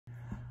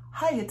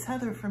Hi, it's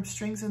Heather from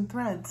Strings and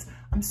Threads.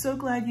 I'm so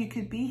glad you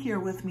could be here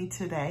with me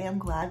today. I'm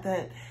glad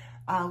that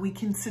we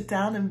can sit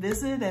down and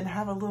visit and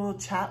have a little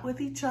chat with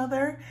each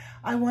other.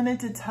 I wanted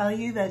to tell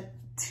you that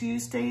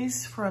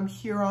Tuesdays from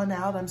here on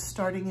out, I'm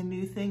starting a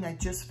new thing. I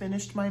just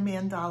finished my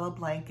mandala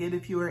blanket.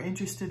 If you are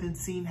interested in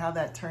seeing how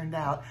that turned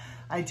out,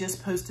 I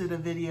just posted a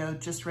video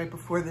just right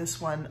before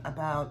this one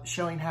about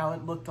showing how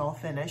it looked all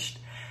finished.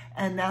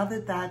 And now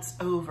that that's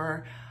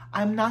over,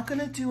 I'm not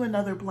gonna do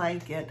another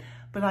blanket,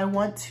 but I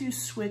want to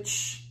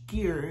switch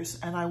gears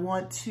and I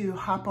want to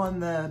hop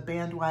on the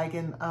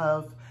bandwagon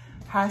of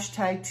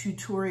hashtag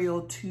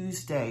Tutorial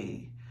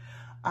Tuesday.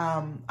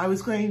 I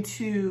was going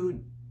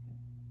to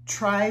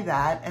try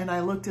that and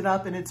I looked it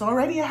up and it's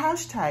already a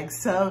hashtag,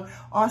 so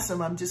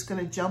awesome. I'm just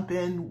gonna jump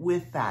in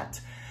with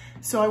that.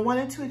 So I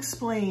wanted to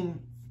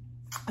explain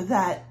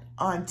that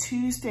on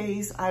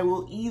Tuesdays, I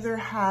will either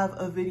have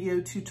a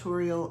video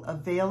tutorial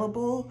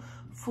available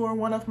for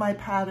one of my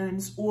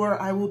patterns, or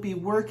I will be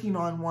working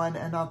on one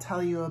and I'll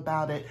tell you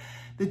about it.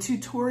 The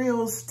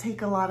tutorials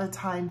take a lot of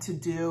time to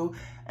do,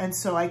 and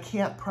so I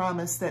can't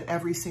promise that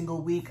every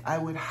single week I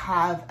would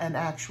have an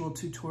actual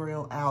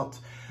tutorial out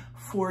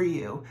for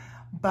you.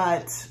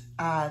 But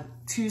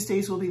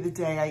Tuesdays will be the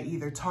day I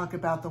either talk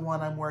about the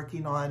one I'm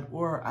working on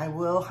or I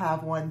will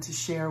have one to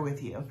share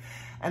with you.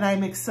 And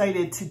I'm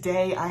excited.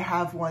 Today I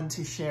have one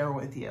to share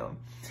with you.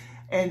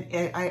 And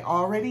I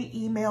already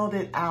emailed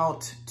it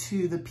out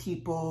to the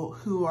people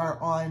who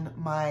are on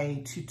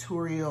my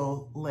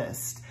tutorial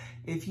list.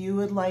 If you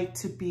would like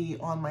to be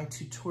on my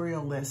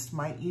tutorial list,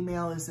 my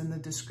email is in the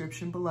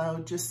description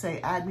below. Just say,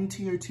 add me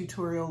to your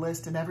tutorial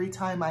list. And every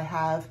time I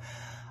have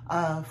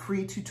a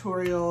free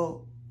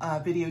tutorial,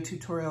 video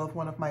tutorial of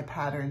one of my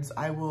patterns,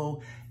 I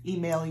will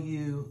email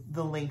you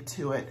the link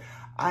to it.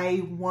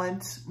 I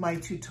want my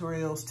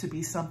tutorials to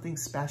be something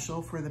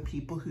special for the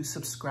people who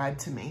subscribe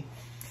to me.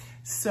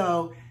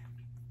 So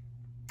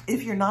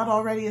if you're not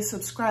already a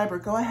subscriber,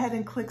 go ahead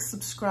and click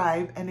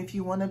subscribe. And if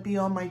you want to be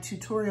on my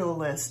tutorial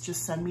list,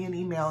 just send me an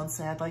email and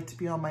say, I'd like to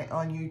be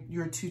on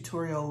your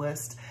tutorial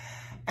list.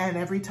 And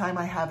every time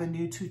I have a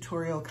new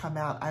tutorial come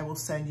out, I will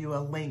send you a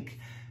link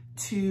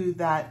to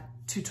that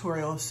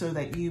tutorial so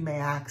that you may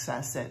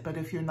access it. But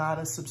if you're not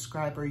a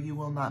subscriber, you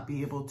will not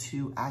be able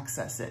to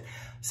access it.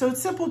 So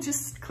it's simple,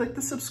 just click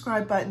the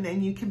subscribe button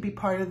and you can be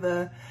part of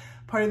the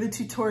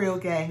tutorial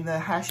gang, the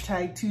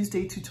hashtag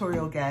Tuesday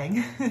tutorial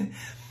gang.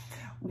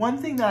 One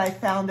thing that I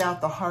found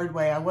out the hard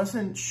way, I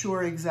wasn't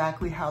sure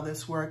exactly how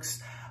this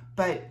works,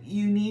 but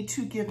you need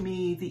to give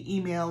me the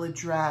email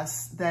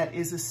address that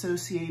is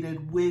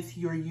associated with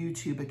your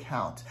YouTube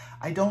account.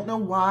 I don't know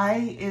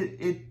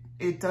why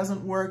it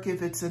doesn't work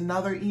if it's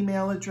another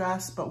email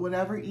address, but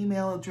whatever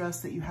email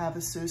address that you have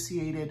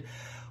associated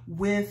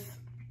with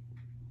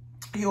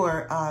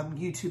your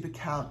YouTube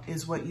account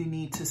is what you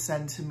need to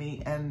send to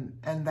me, and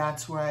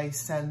that's where I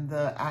send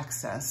the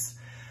access.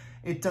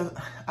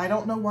 I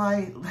don't know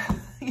why.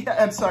 Yeah,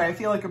 I'm sorry, I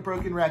feel like a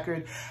broken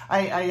record.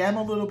 I am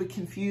a little bit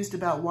confused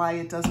about why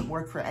it doesn't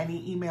work for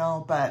any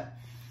email, but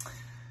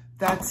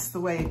that's the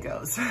way it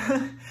goes.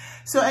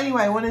 So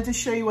anyway, I wanted to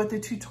show you what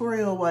the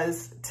tutorial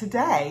was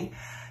today.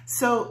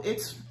 So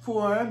it's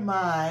for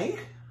my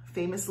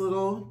famous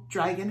little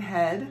dragon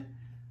head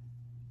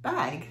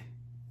bag.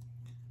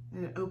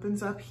 And it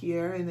opens up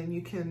here and then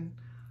you can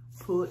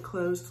pull it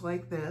closed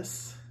like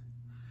this.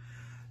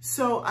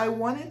 So I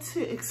wanted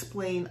to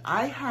explain,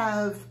 I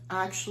have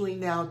actually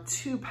now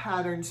two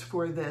patterns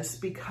for this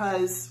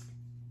because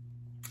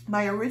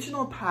my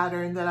original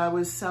pattern that I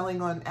was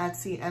selling on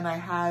Etsy and I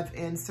have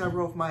in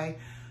several of my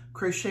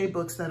crochet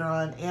books that are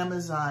on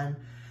Amazon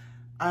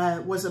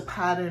was a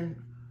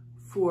pattern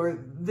for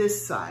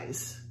this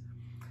size.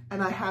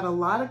 And I had a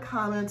lot of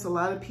comments, a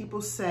lot of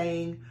people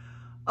saying,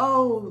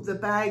 oh, the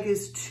bag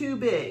is too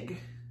big.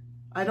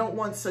 I don't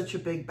want such a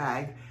big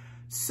bag.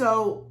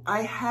 So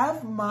I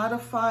have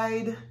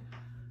modified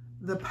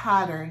the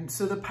pattern.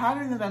 So the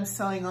pattern that I'm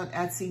selling on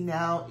Etsy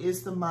now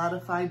is the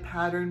modified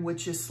pattern,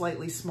 which is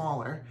slightly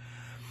smaller.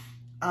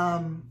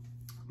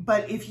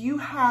 But if you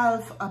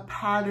have a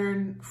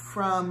pattern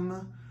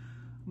from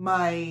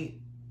my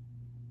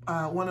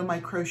one of my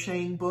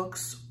crocheting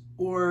books,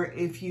 or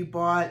if you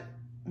bought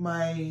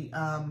my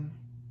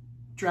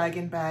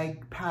dragon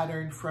bag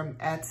pattern from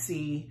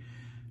Etsy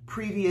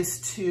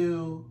previous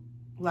to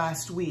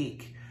last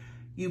week,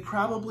 you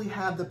probably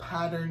have the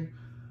pattern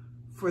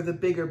for the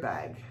bigger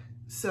bag.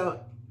 So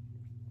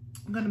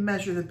I'm going to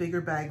measure the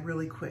bigger bag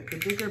really quick. The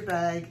bigger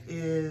bag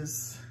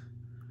is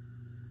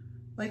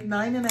like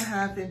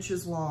 9.5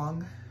 inches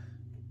long.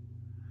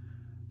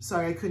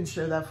 Sorry, I couldn't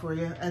show that for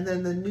you. And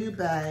then the new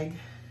bag,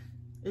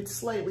 it's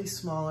slightly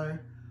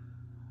smaller.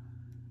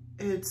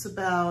 It's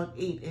about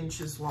 8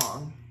 inches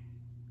long.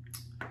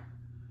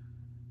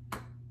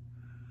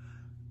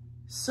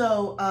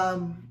 So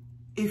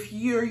if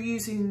you're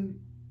using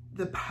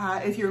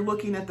if you're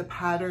looking at the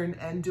pattern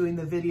and doing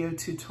the video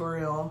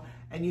tutorial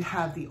and you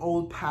have the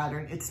old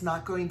pattern, it's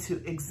not going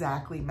to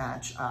exactly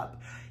match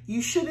up.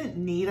 You shouldn't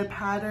need a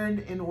pattern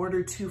in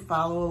order to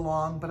follow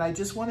along, but I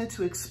just wanted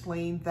to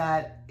explain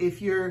that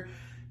if you're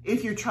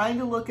trying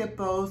to look at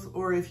both,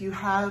 or if you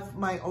have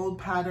my old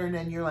pattern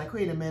and you're like,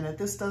 wait a minute,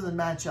 this doesn't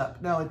match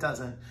up. No, it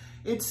doesn't.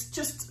 It's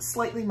just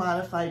slightly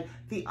modified.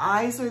 The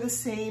eyes are the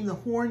same, the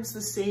horns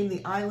the same,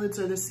 the eyelids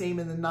are the same,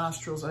 and the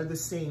nostrils are the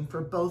same for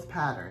both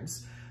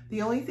patterns.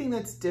 The only thing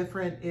that's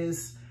different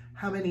is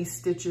how many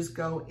stitches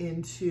go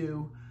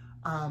into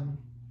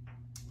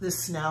the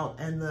snout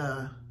and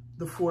the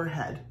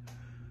forehead.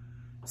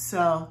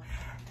 So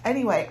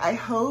anyway, I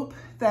hope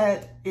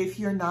that if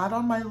you're not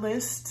on my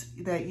list,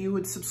 that you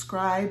would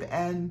subscribe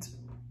and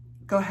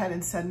go ahead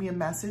and send me a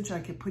message. I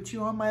could put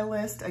you on my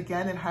list.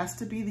 Again, it has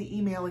to be the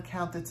email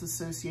account that's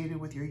associated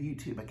with your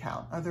YouTube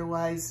account.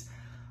 Otherwise,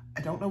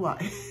 I don't know why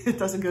it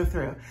doesn't go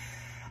through.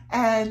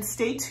 And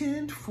stay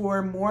tuned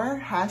for more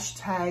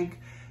hashtag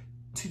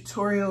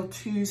Tutorial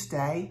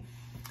Tuesday.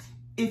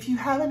 If you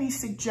have any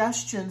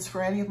suggestions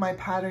for any of my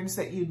patterns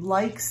that you'd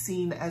like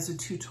seen as a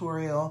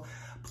tutorial,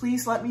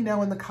 please let me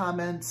know in the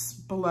comments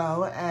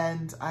below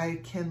and I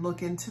can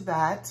look into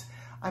that.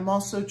 I'm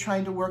also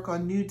trying to work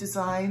on new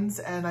designs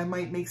and I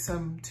might make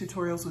some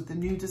tutorials with the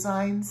new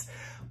designs.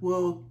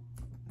 We'll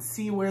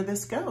see where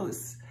this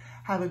goes.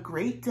 Have a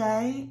great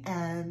day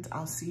and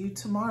I'll see you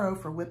tomorrow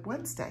for Whip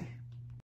Wednesday.